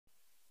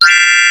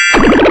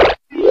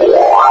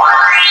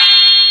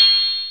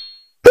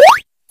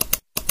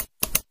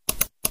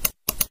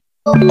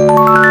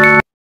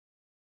A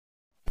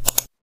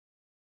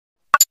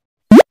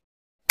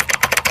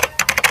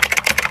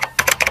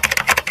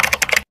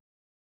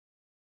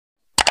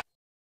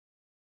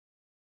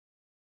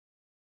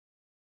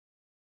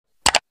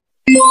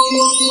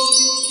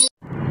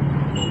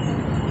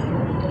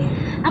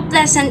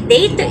pleasant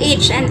day to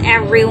each and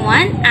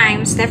everyone.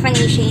 I'm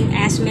Stephanie Shane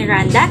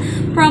Esmeralda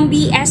from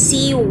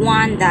BSc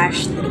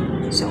 1-3.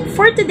 So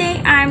for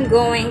today, I'm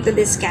going to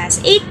discuss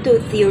A2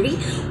 theory,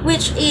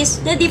 which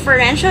is the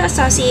differential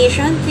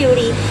association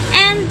theory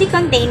and the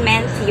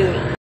containment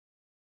theory.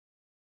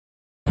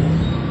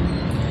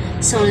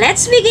 So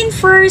let's begin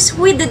first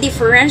with the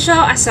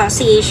differential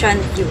association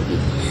theory.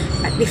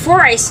 But before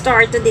I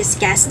start to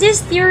discuss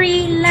this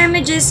theory, let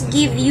me just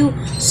give you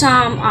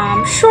some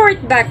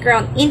short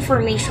background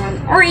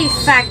information or a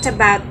fact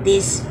about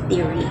this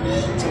theory.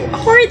 So,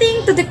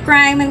 according to the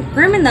Crime and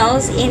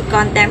Criminals in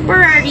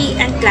Contemporary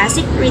and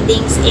Classic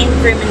Readings in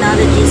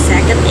Criminology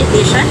 2nd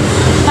edition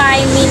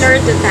by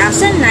Miller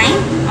 2009,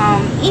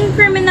 in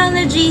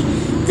Criminology,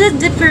 the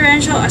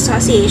differential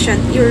association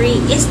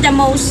theory is the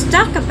most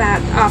talked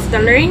about of the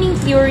learning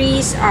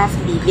theories of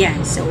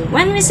deviance. So,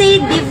 when we say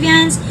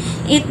deviance,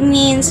 it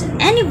means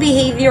any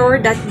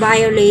behavior that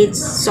violates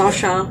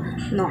social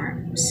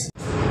norms.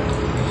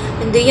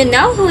 And do you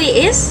know who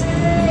he is?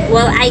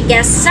 Well, I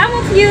guess some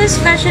of you,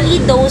 especially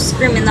those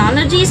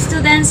criminology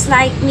students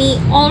like me,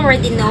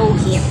 already know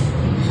him.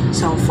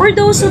 So for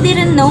those who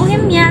didn't know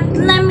him yet,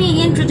 let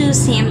me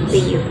introduce him to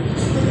you.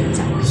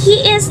 So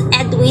he is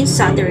Edwin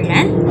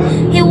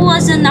Sutherland. He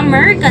was an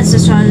American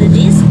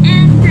sociologist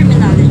and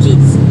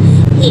criminologist.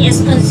 He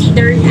is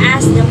considered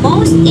as the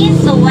most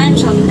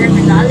influential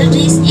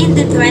criminologist in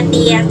the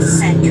 20th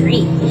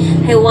century.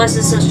 He was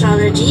a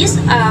sociologist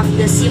of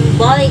the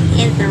symbolic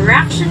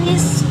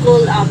interactionist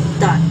school of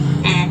thought.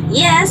 And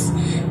yes,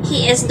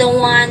 he is the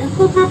one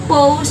who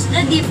proposed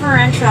the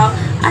differential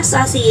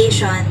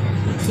association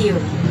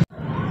theory.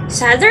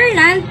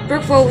 Sutherland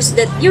proposed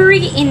the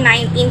theory in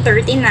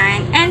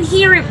 1939 and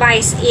he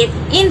revised it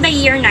in the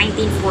year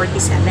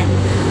 1947.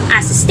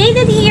 As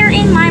stated here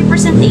in my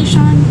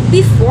presentation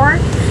before,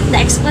 the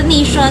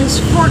explanations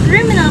for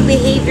criminal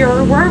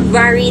behavior were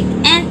varied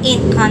and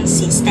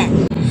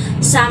inconsistent.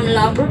 Some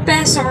law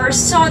professors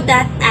saw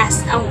that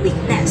as a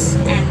weakness,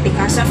 and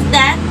because of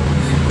that,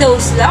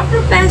 those law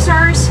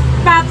professors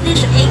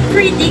published a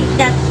critique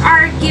that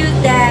argued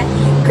that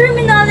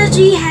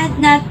criminology had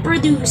not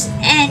produced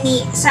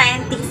any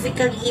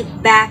scientifically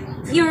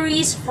backed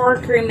theories for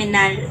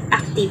criminal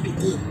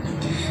activity.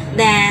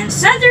 Then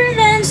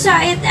Sutherland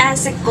saw it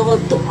as a call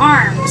to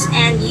arms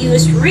and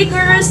used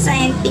rigorous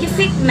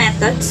scientific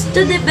methods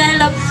to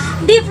develop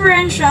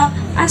differential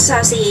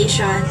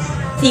association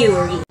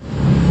theory.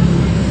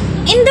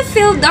 In the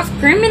field of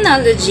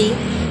criminology,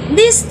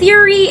 this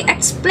theory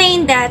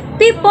explained that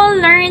people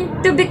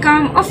learn to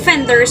become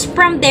offenders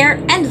from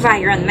their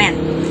environment.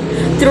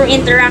 Through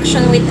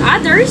interaction with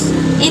others,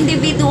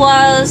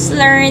 individuals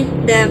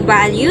learn the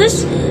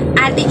values,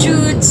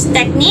 attitudes,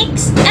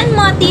 techniques, and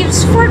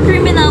motives for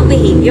criminal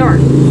behavior.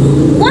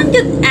 One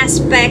good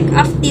aspect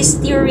of this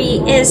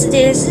theory is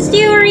this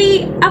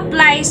theory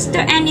applies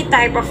to any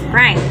type of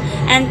crime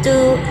and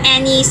to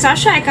any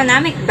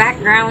socioeconomic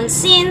background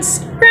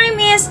since crime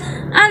is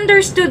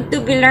understood to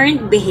be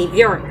learned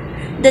behavior.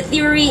 The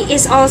theory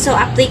is also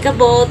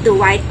applicable to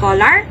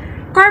white-collar,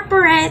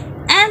 corporate,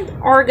 and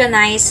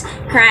organized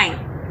crime.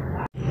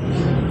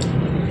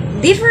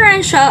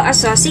 Differential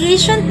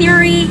association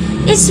theory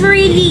is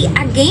really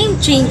a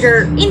game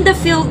changer in the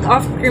field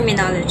of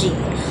criminology,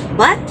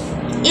 but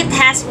it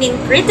has been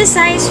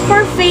criticized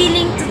for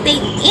failing to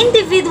take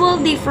individual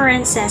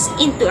differences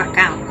into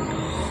account.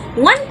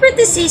 One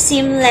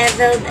criticism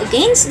leveled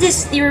against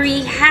this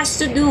theory has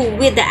to do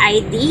with the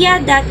idea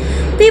that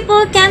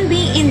people can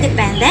be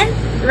independent,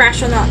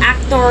 rational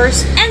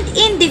actors, and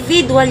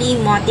individually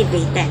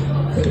motivated.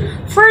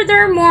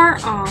 Furthermore,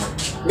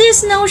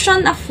 this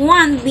notion of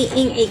one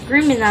being a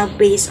criminal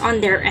based on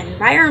their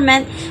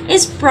environment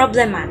is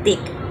problematic.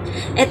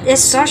 It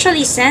is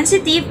socially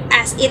sensitive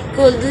as it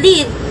could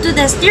lead to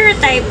the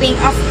stereotyping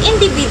of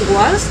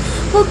individuals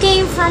who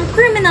came from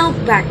criminal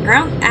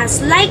background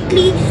as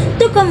likely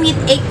to commit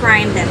a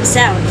crime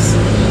themselves.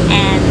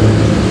 And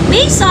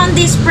based on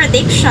this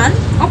prediction,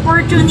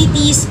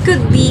 opportunities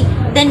could be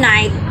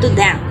denied to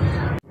them.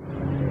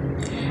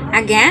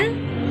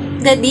 Again,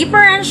 the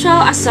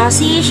differential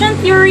association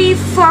theory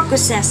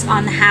focuses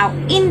on how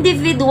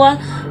individuals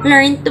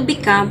learn to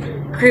become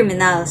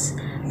criminals,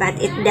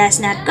 but it does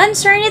not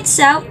concern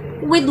itself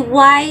with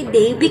why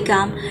they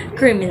become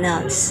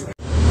criminals.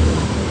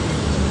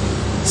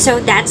 So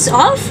that's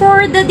all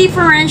for the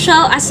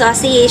differential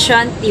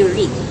association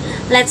theory.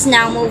 Let's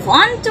now move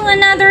on to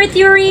another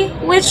theory,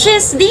 which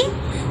is the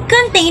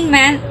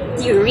containment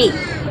theory.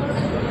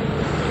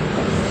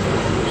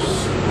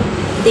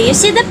 Do you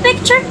see the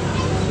picture?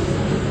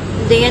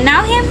 Do you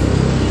know him?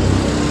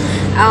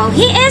 Oh,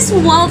 he is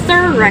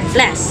Walter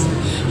Reckless.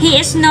 He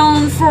is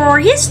known for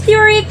his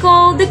theory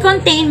called the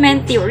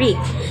containment theory.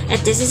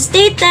 It is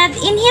stated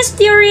in his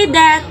theory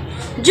that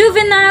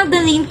Juvenile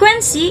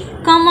delinquency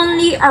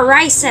commonly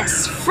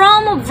arises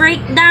from a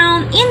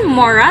breakdown in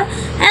moral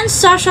and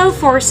social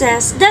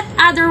forces that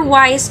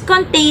otherwise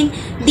contain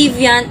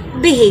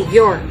deviant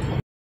behavior.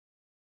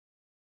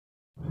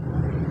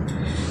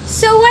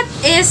 So what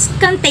is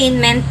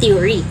containment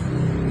theory?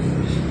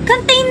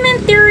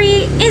 Containment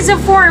theory is a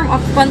form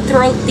of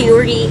control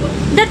theory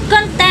that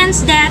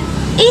contends that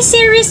a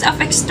series of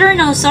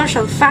external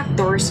social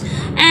factors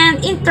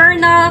and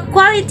internal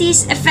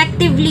qualities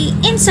effectively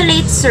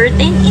insulate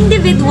certain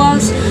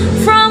individuals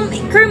from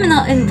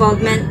criminal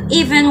involvement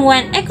even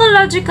when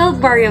ecological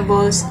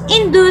variables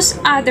induce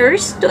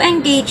others to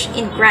engage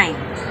in crime.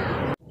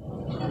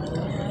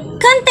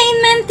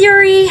 Containment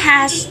theory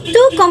has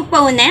two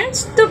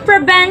components to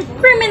prevent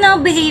criminal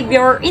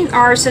behavior in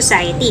our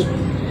society.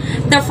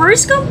 The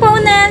first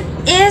component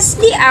is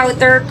the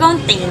outer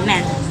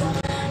containment.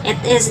 It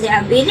is the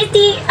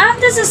ability of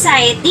the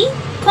society,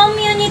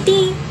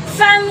 community,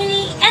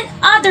 family, and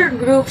other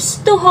groups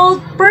to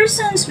hold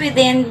persons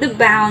within the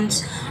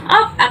bounds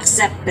of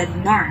accepted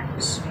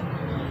norms.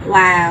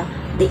 While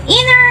the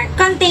inner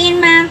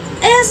containment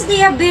is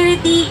the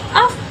ability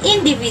of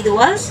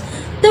individuals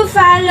to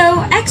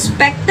follow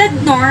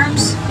expected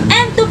norms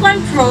and to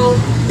control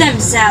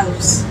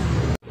themselves.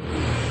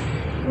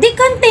 The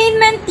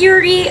containment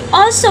theory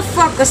also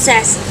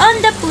focuses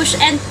on the push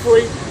and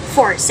pull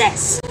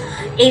forces,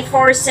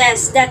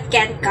 forces that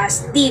can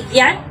cause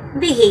deviant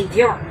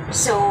behavior.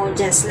 So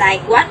just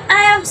like what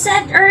I have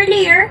said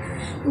earlier,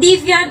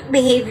 deviant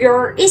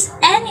behavior is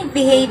any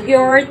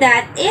behavior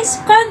that is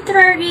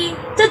contrary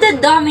to the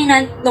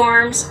dominant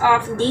norms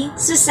of the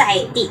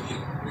society.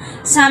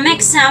 Some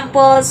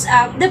examples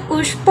of the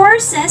push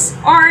forces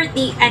are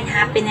the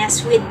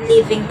unhappiness with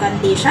living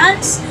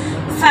conditions,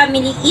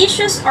 family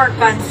issues or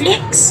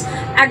conflicts,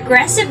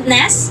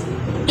 aggressiveness,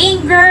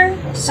 anger,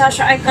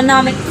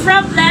 socioeconomic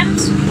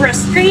problems,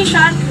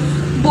 frustration,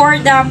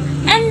 boredom,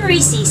 and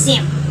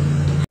racism.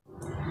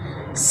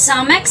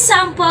 Some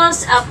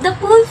examples of the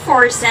pull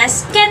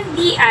forces can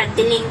be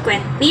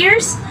delinquent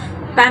peers,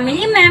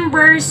 family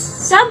members,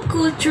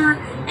 subculture,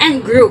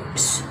 and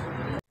groups.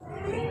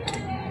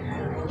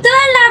 To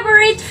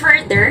elaborate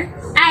further,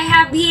 I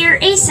have here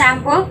a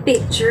sample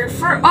picture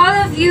for all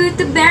of you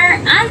to better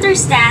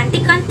understand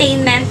the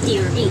containment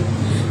theory.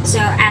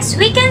 So as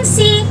we can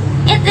see,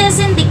 it is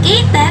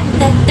indicated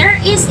that there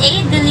is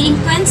a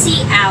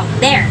delinquency out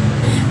there.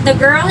 The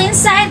girl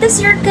inside the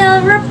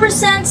circle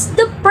represents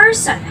the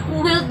person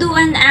who will do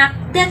an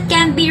act that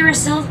can be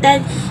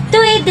resulted to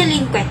a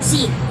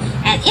delinquency.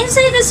 And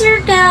inside the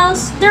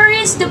circles, there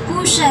is the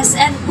pushes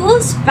and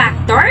pulls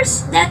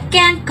factors that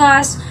can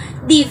cause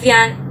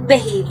deviant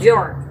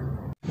behavior.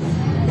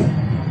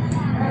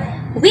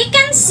 We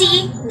can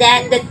see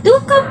that the two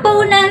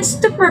components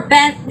to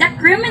prevent the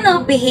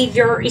criminal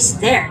behavior is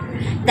there.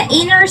 The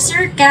inner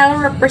circle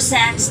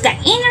represents the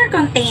inner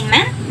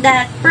containment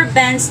that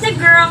prevents the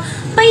girl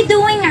by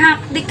doing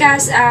act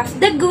because of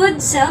the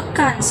good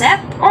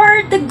self-concept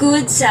or the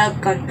good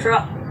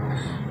self-control.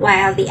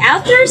 While the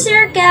outer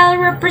circle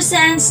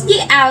represents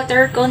the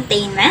outer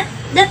containment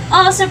that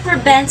also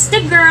prevents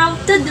the girl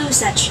to do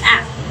such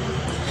act.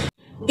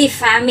 The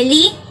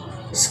family,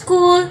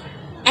 school,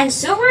 and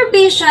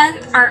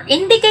supervision are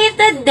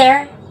indicated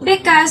there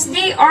because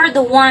they are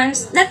the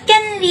ones that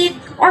can lead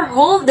or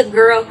hold the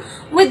girl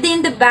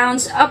within the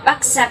bounds of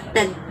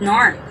accepted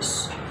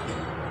norms.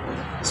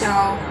 So,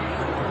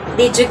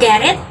 did you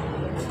get it?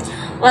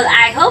 Well,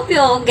 I hope you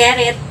all get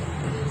it.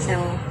 So,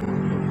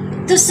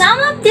 to sum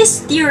up this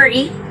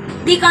theory,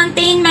 the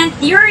containment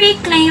theory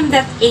claimed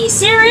that a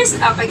series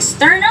of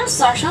external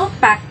social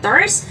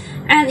factors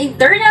and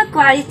internal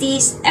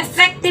qualities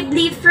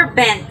effectively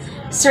prevent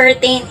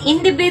certain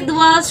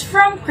individuals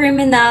from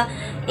criminal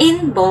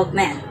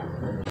involvement.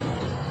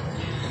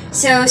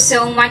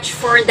 So much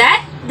for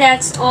that.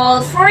 That's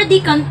all for the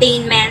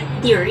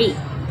containment theory.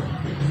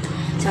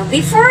 So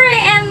before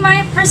I end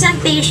my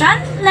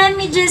presentation, let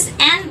me just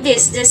end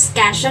this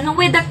discussion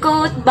with a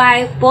quote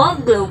by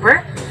Paul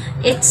Glover.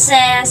 It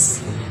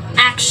says,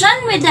 "Action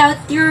without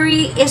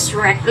theory is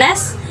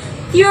reckless.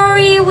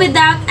 Theory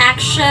without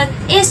action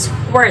is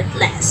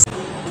worthless."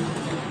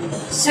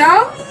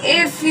 So,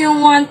 if you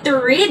want to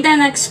read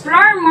and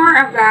explore more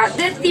about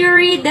the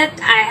theory that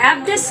I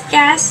have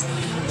discussed,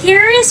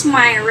 here is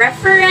my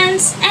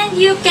reference and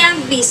you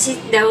can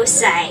visit those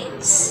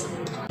sites.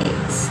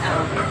 So,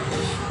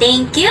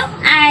 thank you.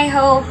 I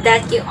hope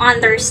that you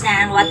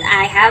understand what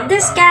I have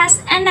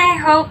discussed and I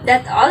hope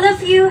that all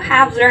of you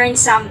have learned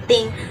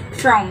something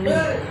from me.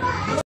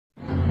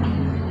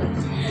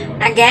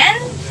 Again,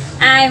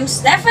 I'm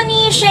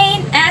Stephanie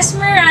Shane S.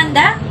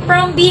 Miranda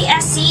from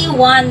BSC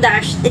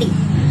 1-3.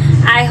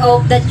 I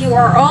hope that you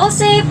are all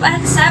safe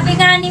at sabi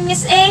nga ni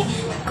Miss A,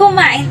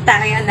 kumain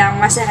tayo ng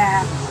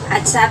masarap.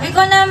 At sabi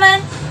ko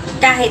naman,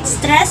 kahit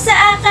stress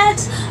sa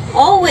ACADS,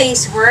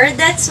 always wear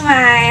that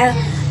smile.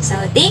 So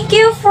thank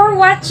you for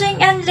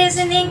watching and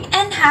listening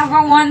and have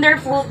a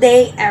wonderful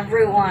day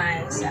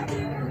everyone. So,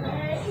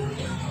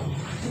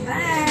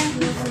 bye!